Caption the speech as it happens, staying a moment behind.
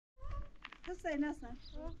حسین هستن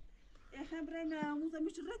اخم برین موزه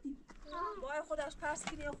میشه ردیم باید خودش پرس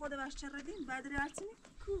کنی یا خودش چه ردیم بعد ریارتینی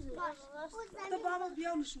تو با همون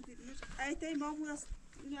بیا نشون دیدی ایتایی با همون است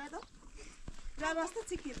اینو ادا راسته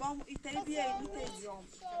چیکی با همون ایتایی بیا ایتایی بیام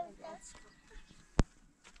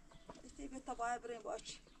ایتایی به تا باید برین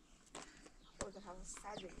باچی خود همون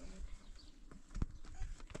سر بگیم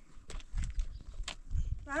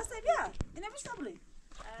حسین بیا اینه میشه برین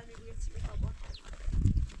میگوید چی بتا با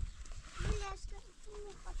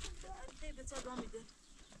ایتایی به چه میده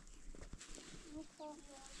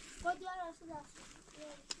خود یار راسته دست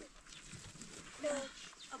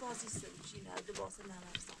بازی سوچینه لباس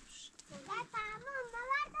نمرزامش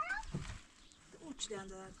اون چی دن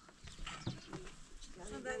دارد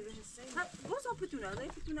باز هم پتونه ده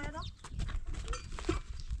پتونه ده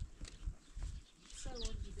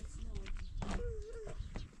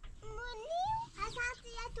از هفته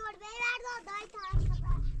یه تربه برد دای ترس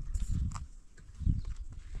بر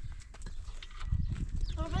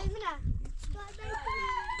تربه منه تربه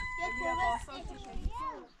یه تربه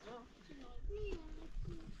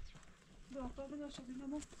داخل بگاشه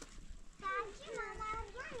بینمو ترکی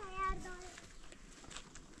مادرزن یرداره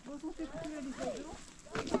باز هم پتونه دیگه رو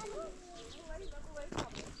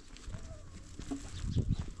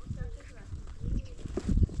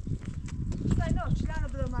ساینا چلانو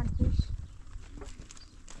بده من پیش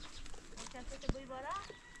کسی بوی بارا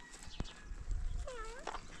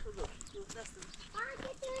خدا دوست دستم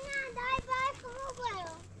تونه دای بای کمو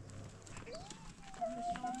برو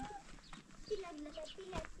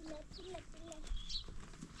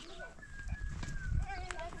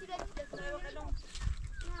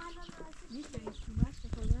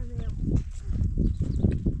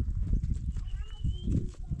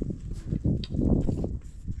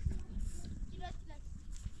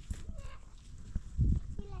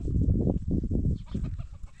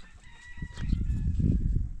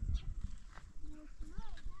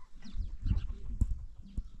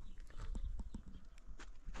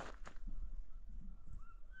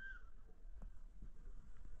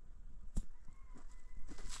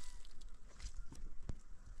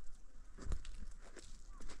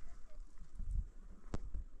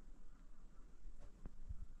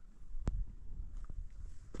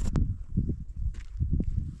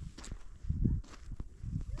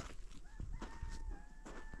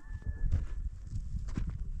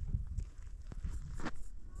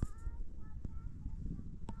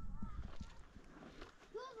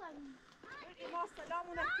سلام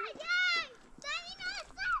علیکم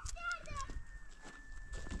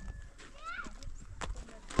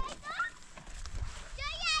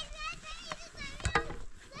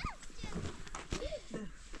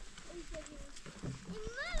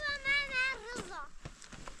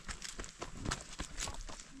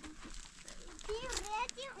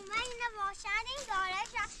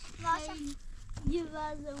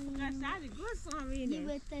قشنگ گوش آمینه یه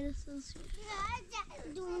بهتر اساس شد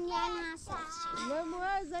دنیا نساز شد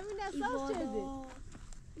ما زمین اساس شده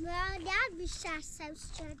مادر بیشتر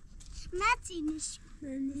ساز شد متینش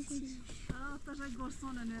تاشا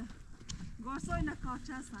گرسونه نه گرسونه نه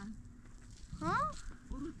کارچه هستن ها؟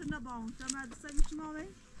 اروت نباون تا مدرسه میشم آمه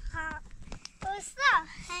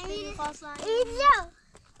استا اینجا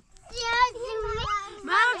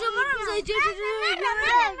مرا جو برم زیجه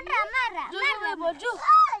مرا با جو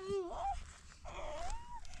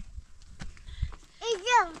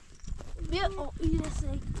اینجا بیا او این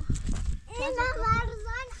سگ اینا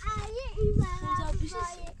مرزان آیه اینا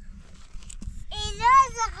اینجا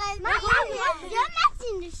زخم یا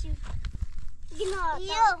نتینشی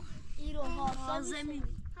ایرو ها زمین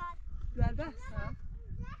گربه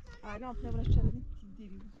الان خبرش چرا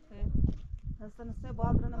دیدی هستن سه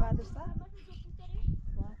باب رن مدرسه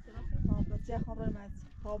باب بچه خبر مد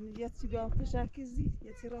باب یه چی بیا تشکیزی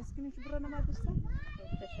یه چی راست کنی که برن مدرسه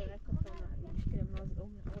تشکیل کنم مشکل مناظر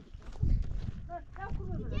اون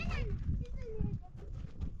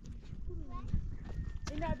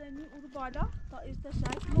این آدمی اون بالا تا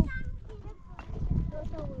استشکل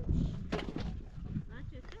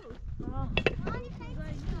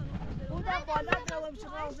اون بالا دوام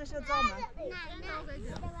شراوزش زامن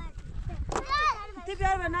تی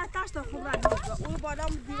بیار به نه تاش تا خوب رنگ اون بالا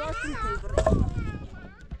دیوار تی بره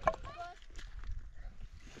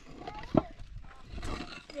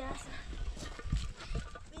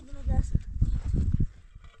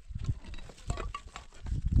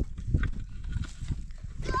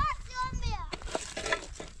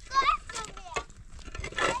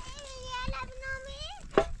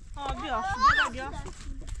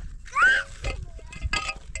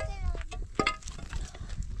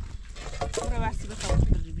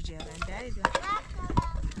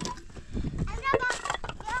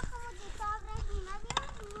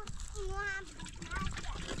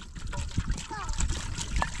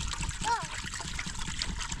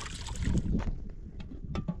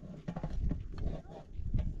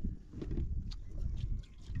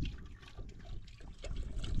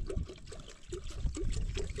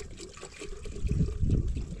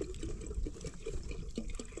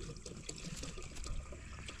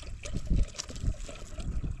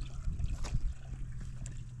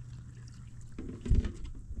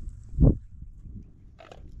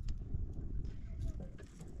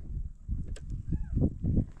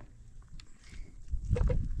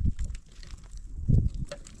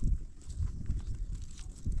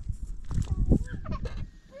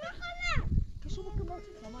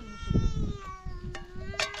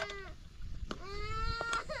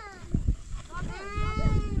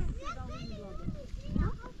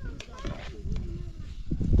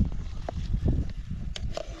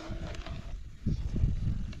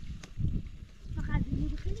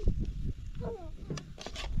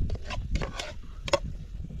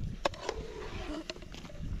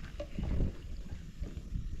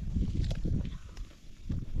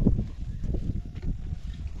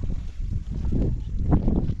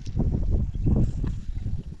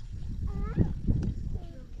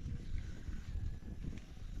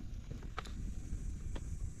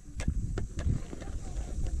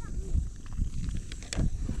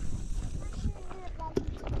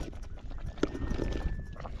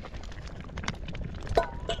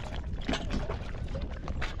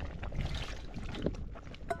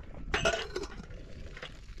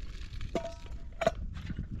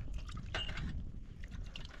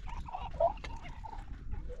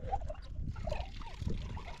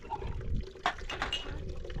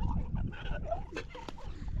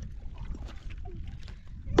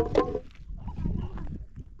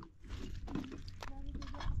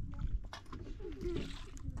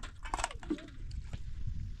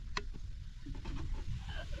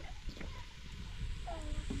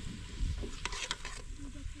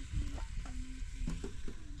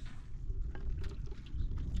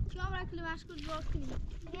برای کلی مشکل باز کنی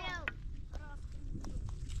بیا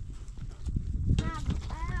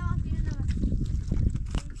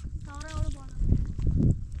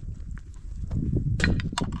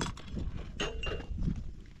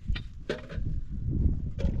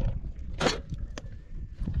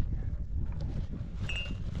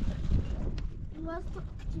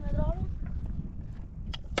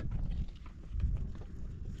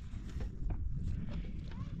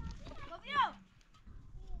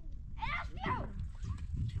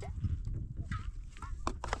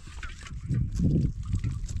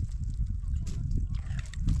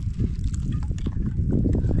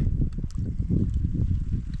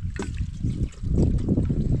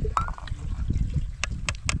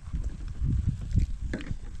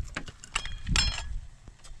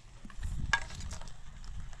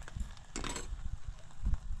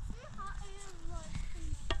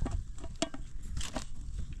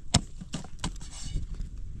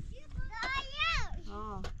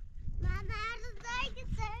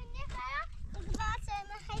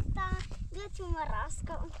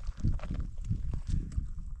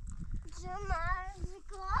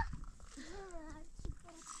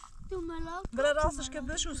برای راستش که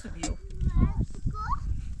بشوست بیو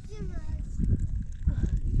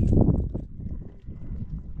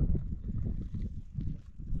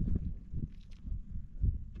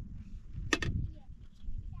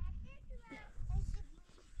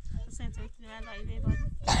حسین تو کنی من دایی بیباد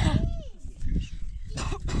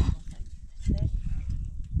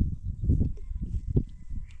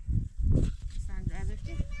سنده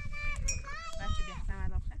ازشتی بچه بیختم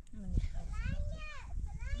علاقه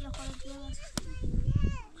یه خورد بیاد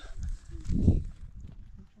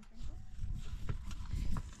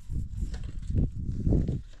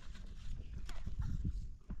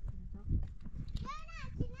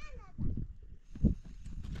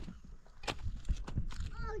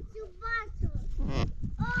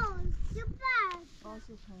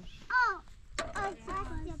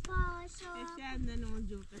قشنگن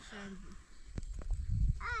اونجا قشنگی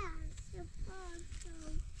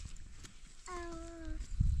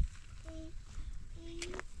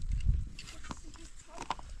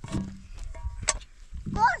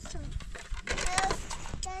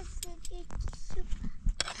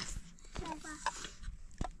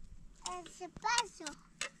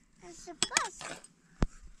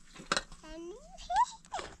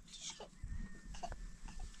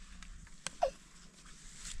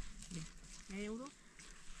Ne euro?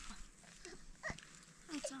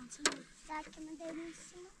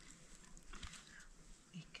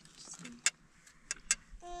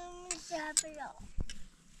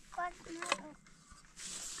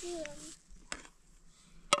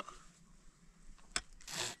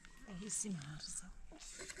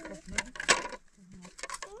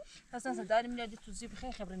 اصلا داریم میلیردی توزی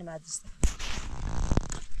بخیر خبرنی مدرسه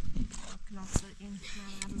کلاس این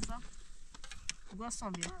مدرسه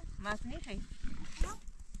گوستم بیا ماتنی خی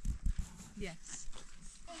بیا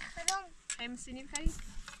خی مسینی بخری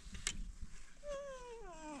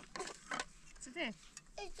چته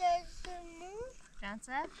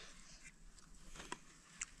چنده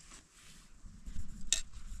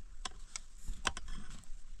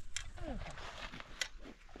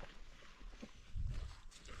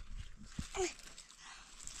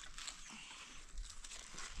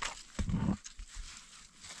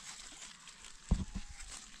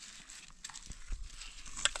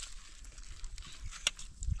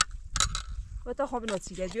و تا خواب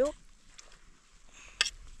نوتیگه بیو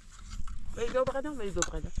بیو بقدم بیو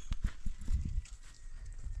بقدم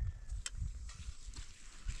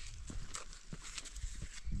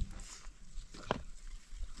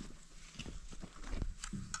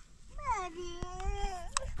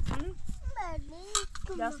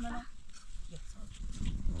Jasmine.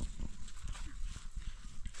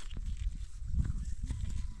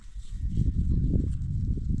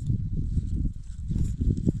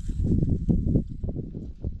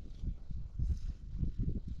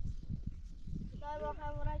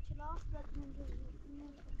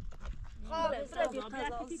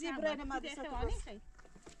 زیبران مدرسه تانی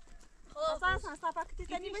خواستن سافا کتی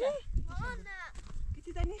تانی بودی؟ نه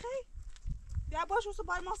کتی تانی خی؟ بیا باش واسه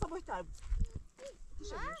بای ما صبح تر بود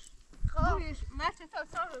خوبیش مرچ تا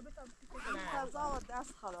سال بتام غذا و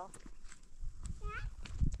دست خراب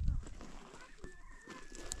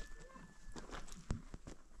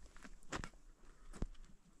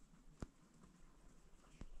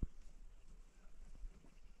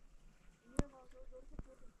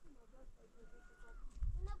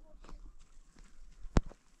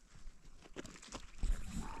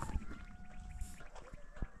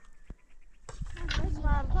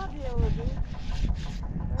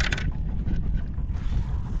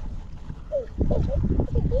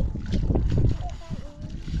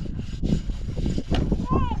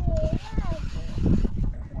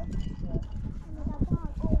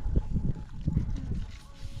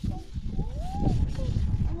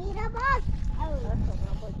Amir Abbas.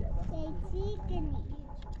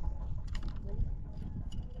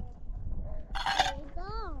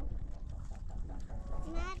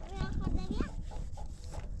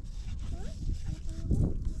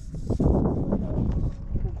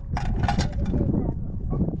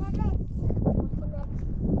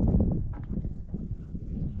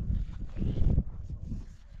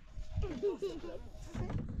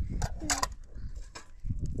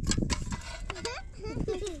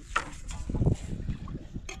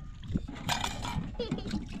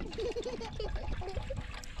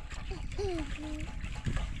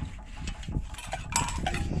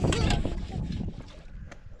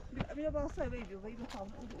 بیا با صاحب بیا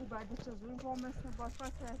بخوام او بعد چه زون با مثل باش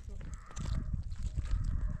فاصله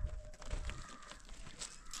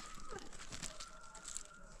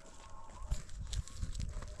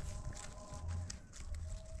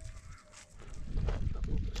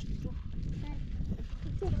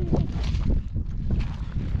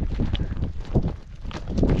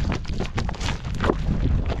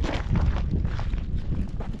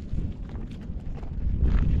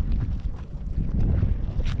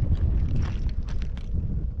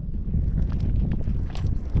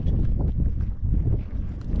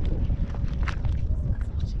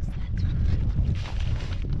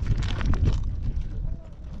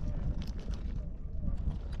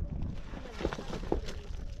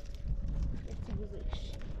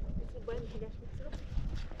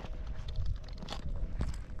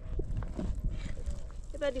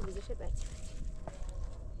بعدی بزشه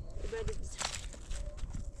بعدی بزشه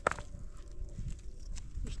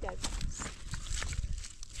بیشتر بزشه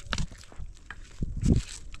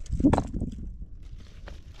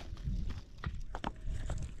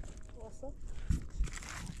واسه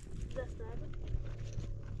دست نده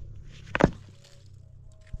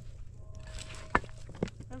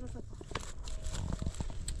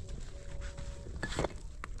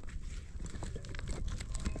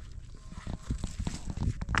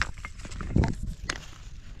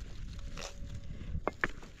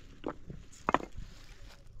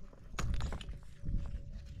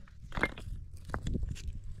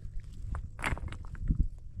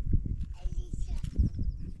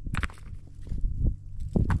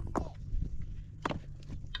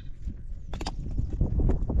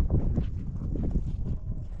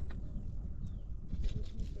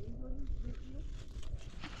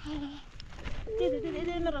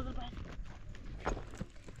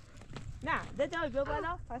نه ده بیا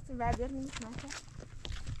بالا فاصله بردار نیست نه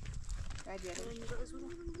بردار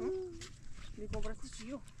میگم برات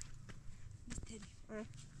چیو مستری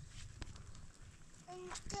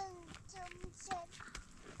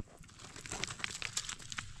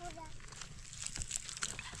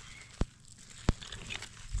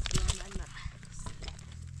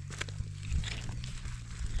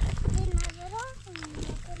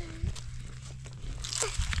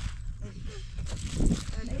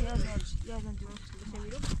Yardım diyorum.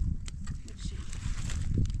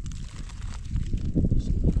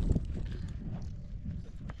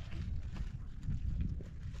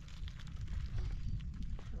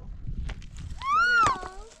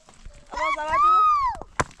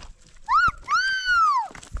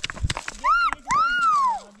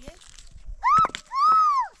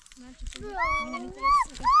 Geçemiyorum.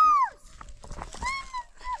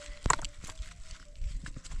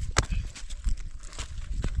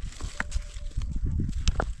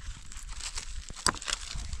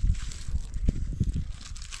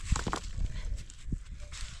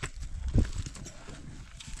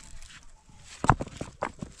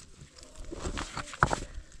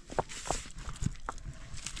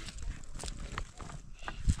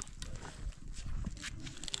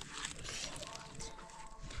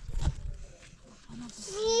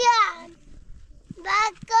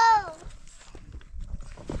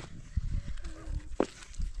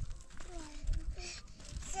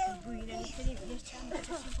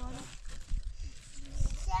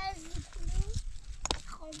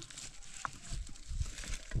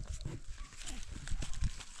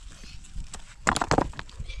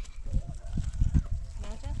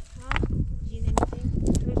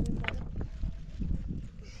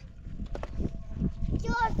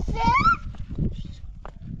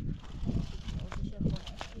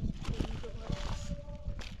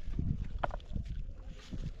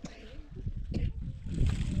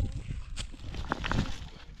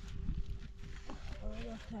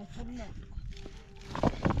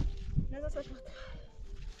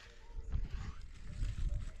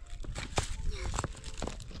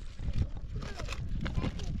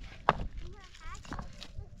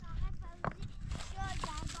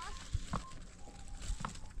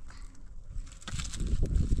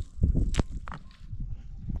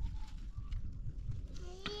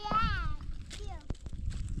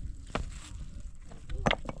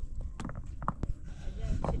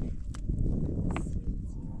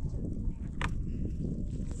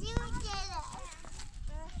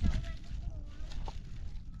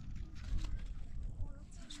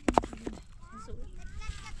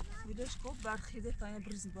 داشت کو برخیده تا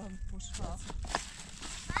بریز با هم پشت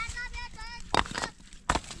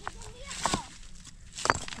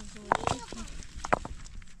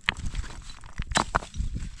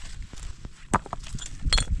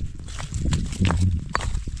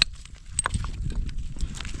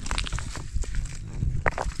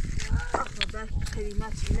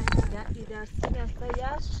كلمات لا إذا سمعت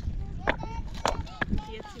ياش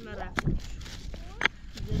يتم رافع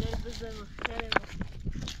زلال بزر وخير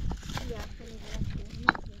يا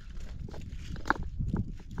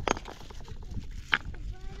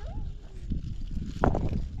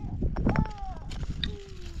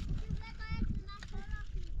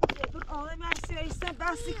آقای مرسی ایستم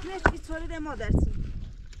بسیکلت بیتوری مادرتی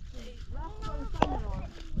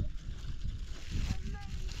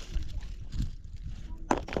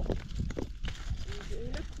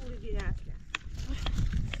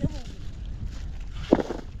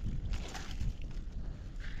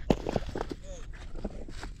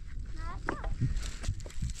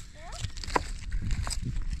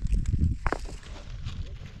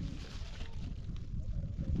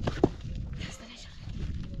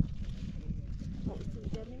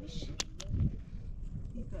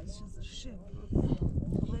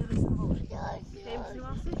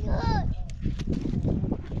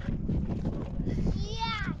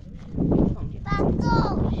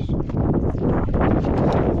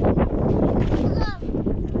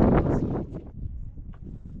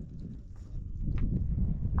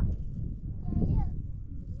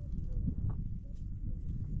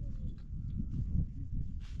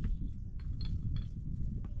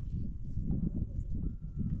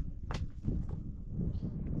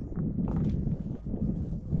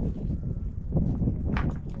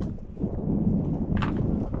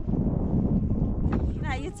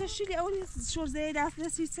شیلی اولی شورزه دست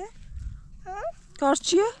نسیته کار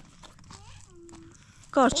چیه؟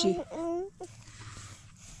 کار چی؟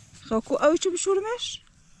 خاکو اوی چو بشورمش؟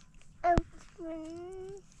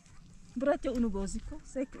 برات اونو بازی کن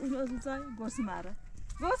سک اونو ازوزای گوسی ماره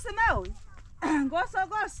گوسی موی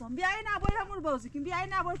گوسم بیایی نباید همون بازی کن بیایی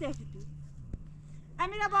نباید تفیدی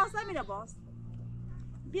امیر عباس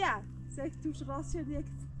بیا سک توش راست شد یک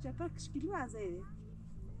چپر کشکیلو از ایده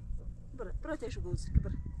براتش بازی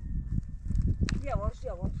کن یواش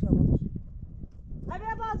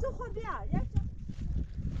امیر بازو خود بیا یک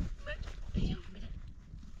بیا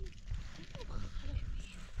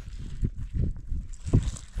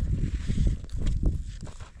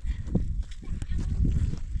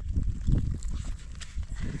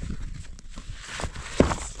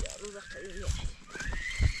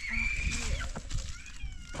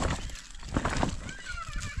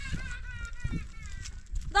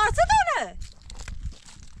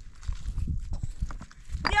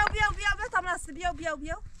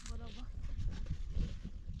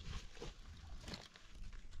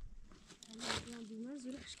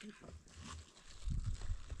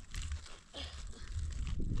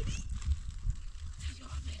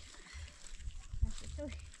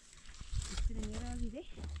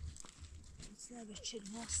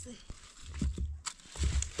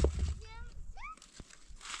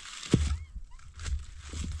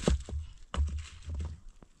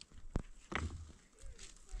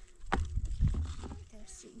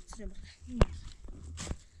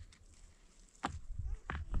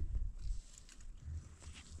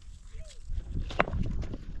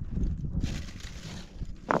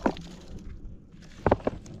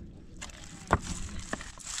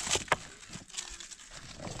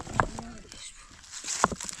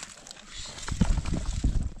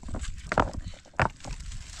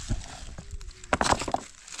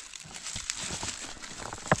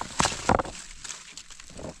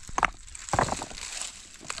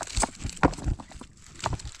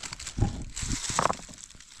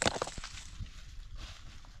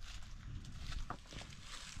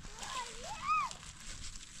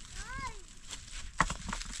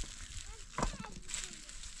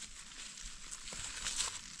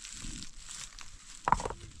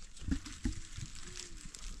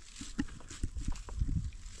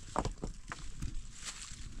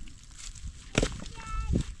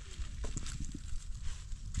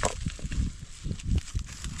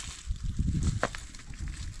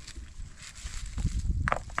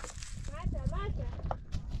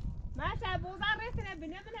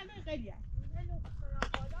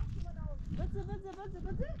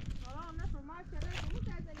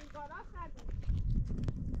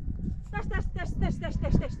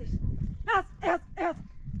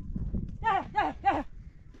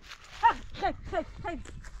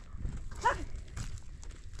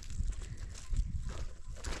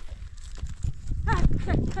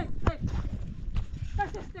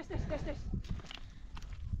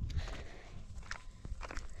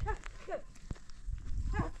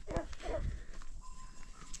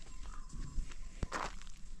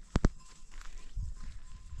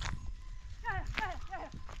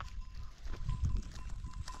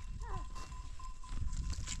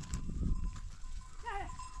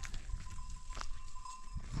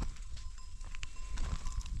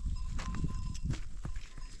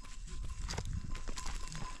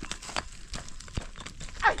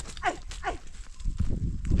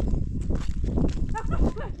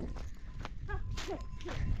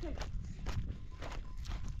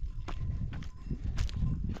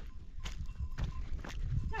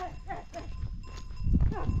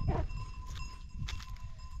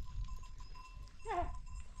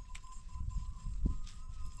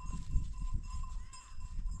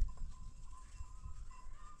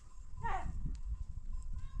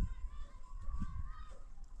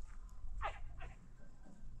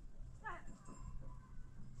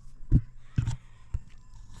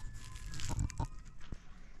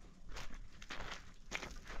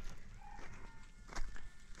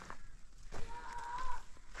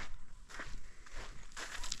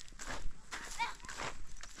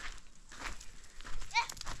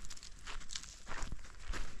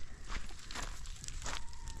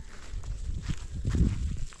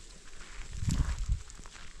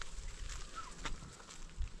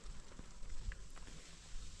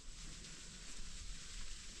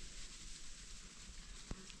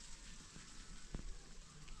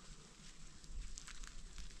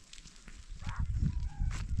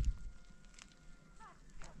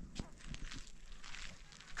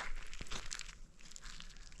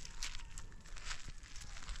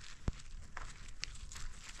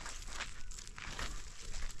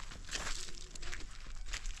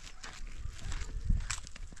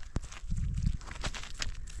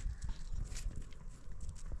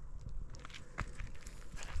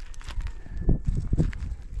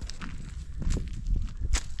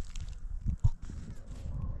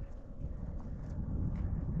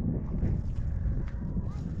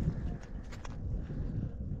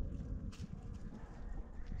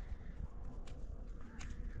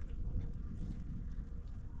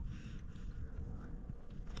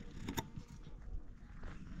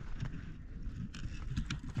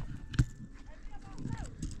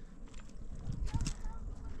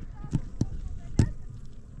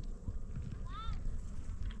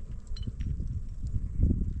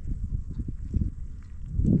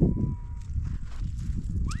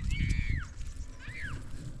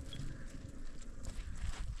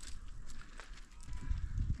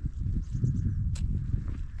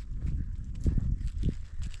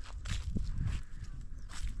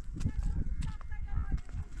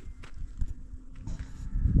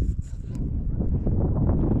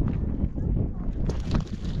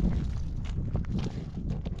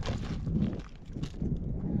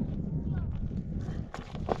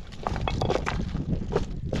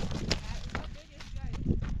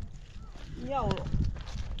yavrum.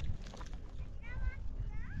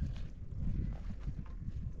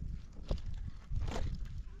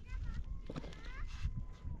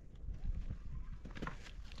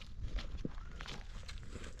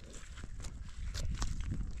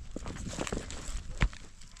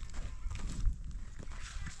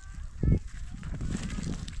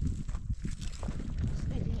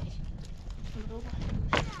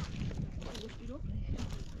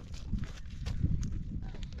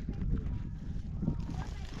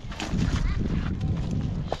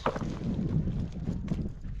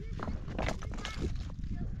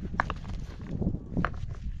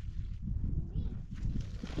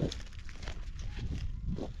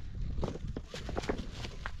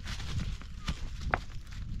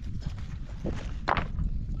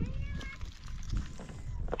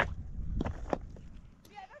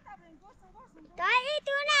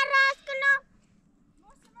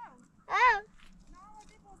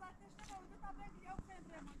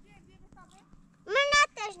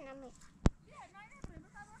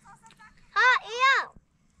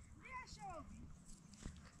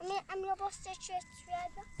 Amir Abbas çeşit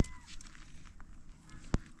verdi.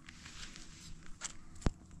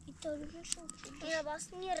 İtolmuşum. Amir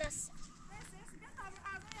Abbas neresi?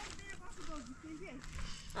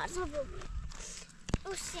 Arzu bu.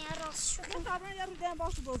 Hussein rast şu. Tabii yarıdan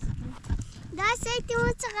başı bozuk. Daha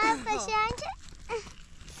seytimi çıkar peşence.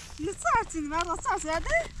 Lütfen ben rasar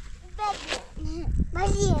zerde.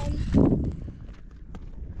 Bazıyen.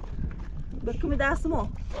 Bakımı dersim o.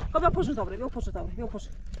 Kaba poşun tabii, yok poşun tabii, yok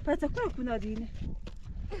poşun. Petek yok bu ne diyene.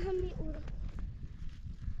 Bir uğra.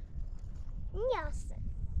 Niyası.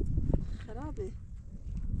 Harabi.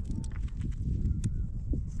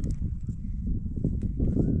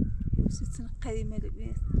 Yusuf'un kayımeli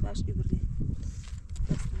bir baş ibri.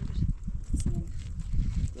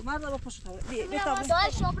 Marda bu poşun tabii. Bir tabii.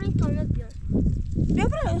 Daha şobrin tonu diyor.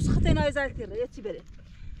 Bebra usxatay naizaltir, yeti bere.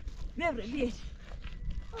 Bebra bir.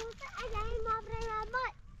 Olsa acayip mabrana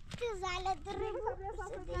bak. Güzel duruyor.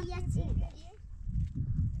 Yeti.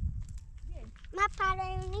 Ma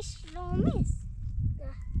paraymış romis.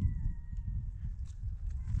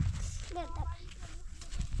 Nerede?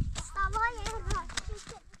 Sabah yere.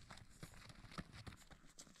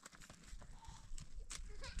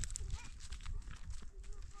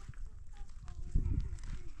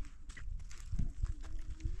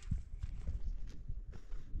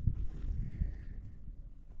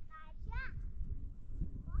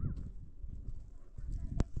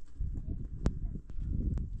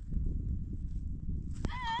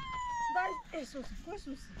 Sus,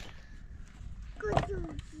 sus. Kutucu.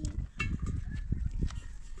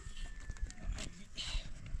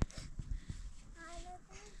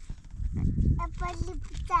 Apalli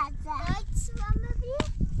putata. Ay, sıvama bir.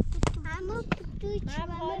 Ama kutucu.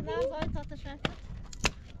 Ben tatışa.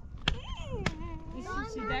 İsim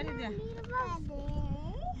sideri de.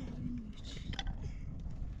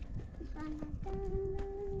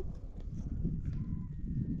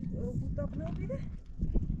 Bu da ne oldu?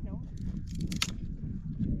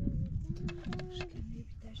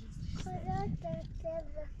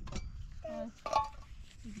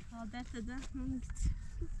 Dette de.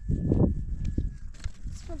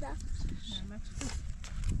 Sуда.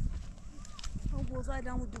 O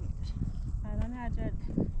bozayla mı dümdür? Hayvan harcardı.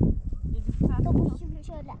 Tabu şimdi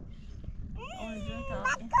şöyle. Oyuncu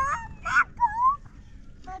tabii.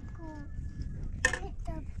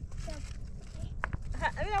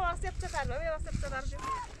 Öyle varsa yapacaklar mı? Öyle varsa yapacaklar mı?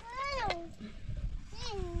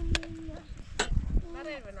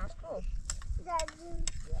 Nereye ben aşkım? Ben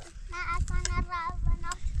sana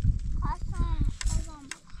razına kasam.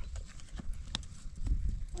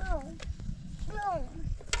 Yok.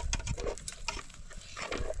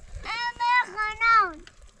 Amerikanım.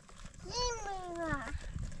 Yemeğe.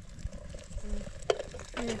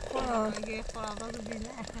 Oğlum,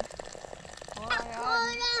 yemeğe.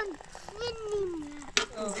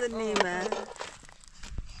 Zannime.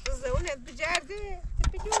 Kız da onu becerdi.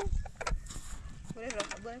 Tepeci. Buraya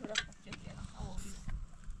bırak.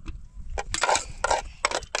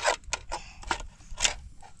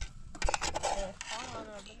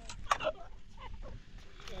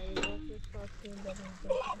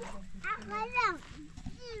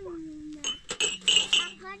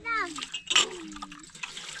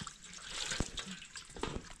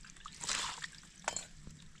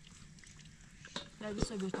 Gel bir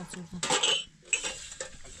söyle tatsın.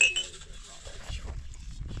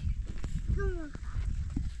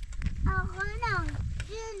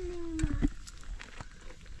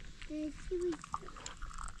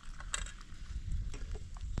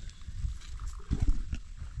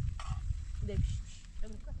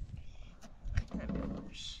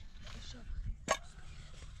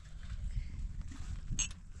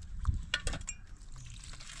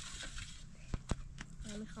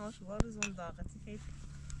 بار زنداقتی خیلی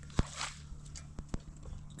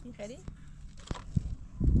این خیلی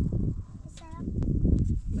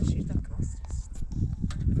بشیر تا کلاس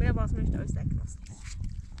رسید میره باز میشه تا کلاس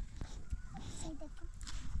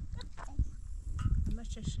همه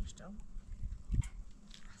چشش تا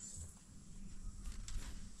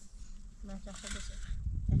ما تاخد بشه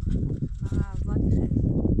معذاتی خیلی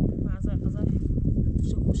معذای قضایی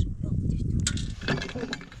شو خوش بودید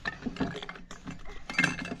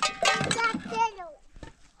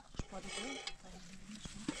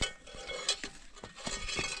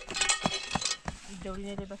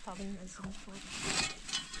الدوري اللي بطابين نزلين فوق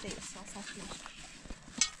زي الصاصات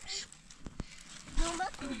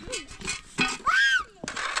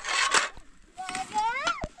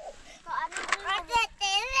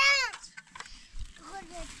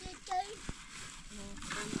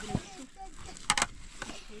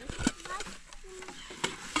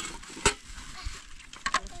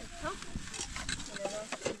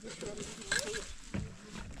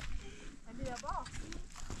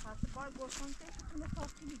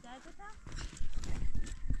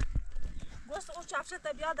گوست او چفچه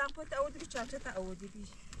بیاد دم پایت اودی بی چفچه اودی بی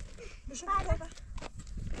مشو بابا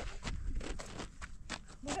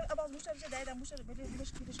مشو ابا مشو بجا دایدا مشو بده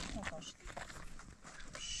مش کیش خونتاش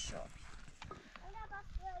شاب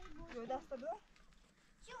یو دست بده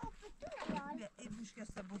بیا این بوش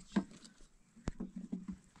کست بود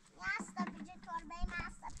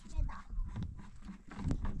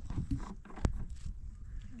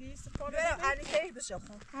گیس پاره برو علی تیش بشه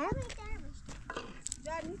خون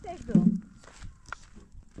جانی تیش دو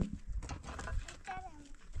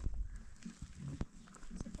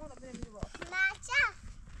سپارا بده میرو با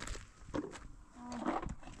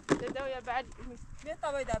تداو يا بعد بیا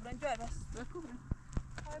تا باید برن جای بس بکوبرن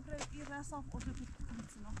های برای این رسام اوزو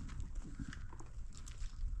بیتنا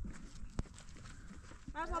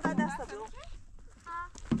مرزا در دست برو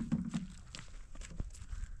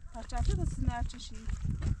هرچه دست نرچشی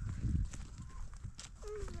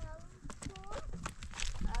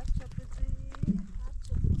هرچه بدی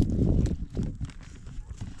هرچه بدی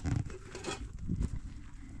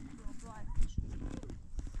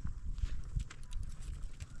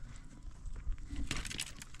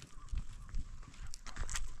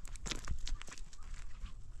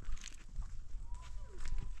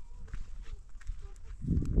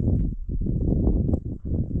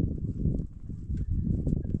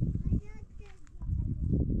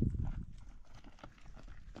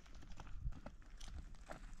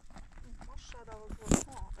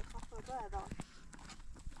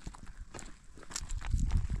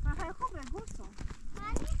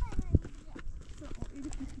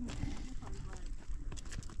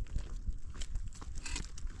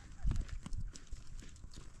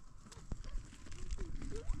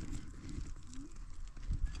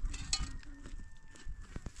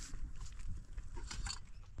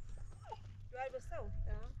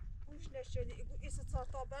نشدی ایگو ایس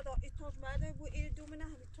سارتا بردا ایتونج مرده بو ای دومینه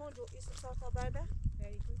همی تونجو ایس سارتا برده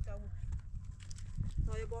very good تاو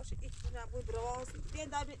تای باشه ایت نبود براز بیان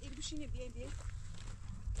در بیان ایگ بشینی بیان بیان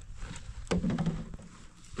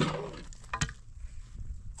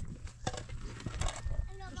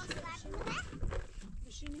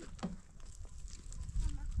بشینی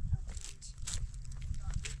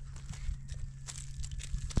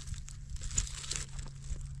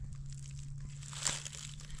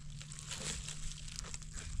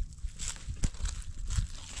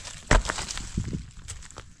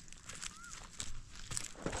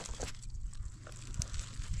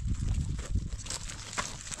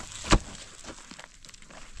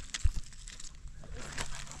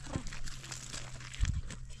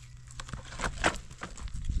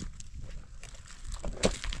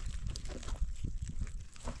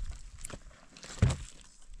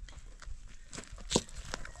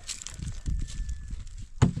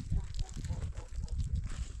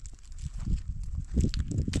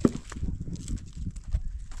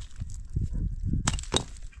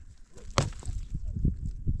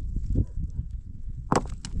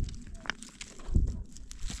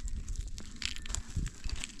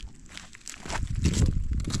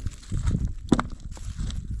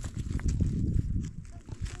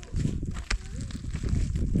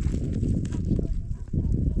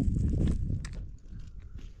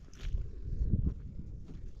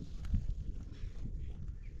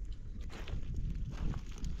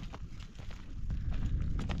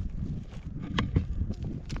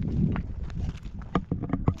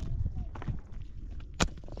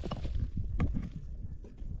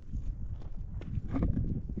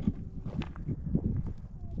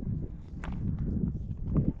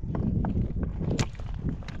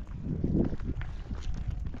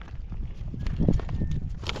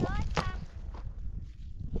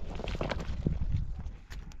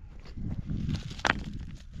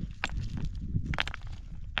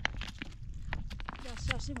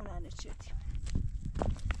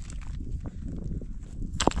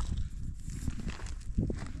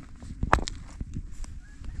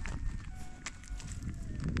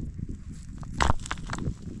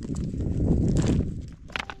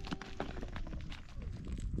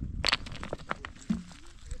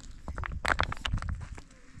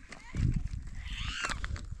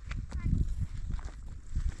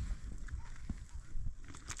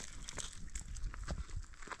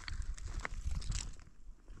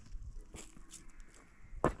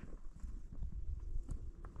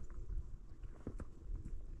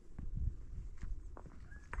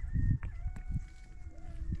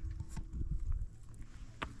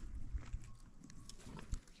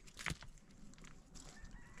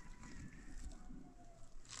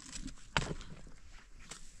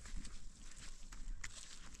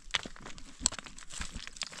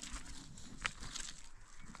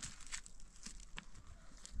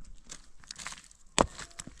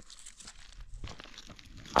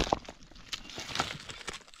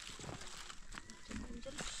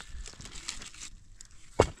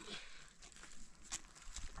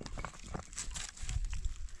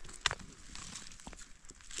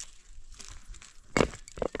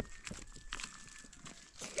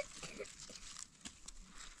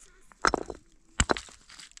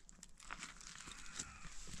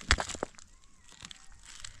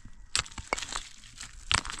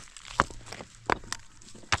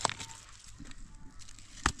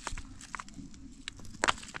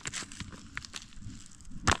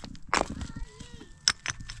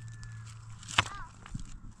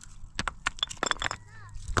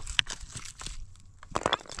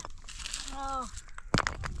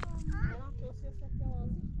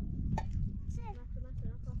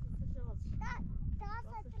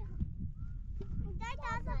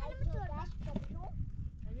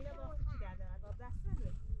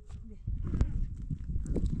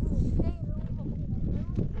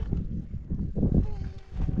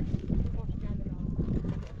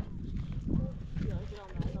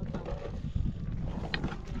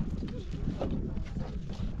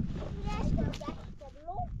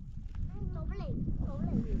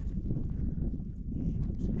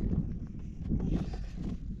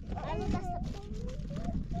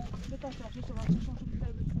بتاعت رفیق تو بچه شما شو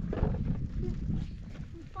بتاعت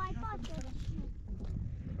پای پاچه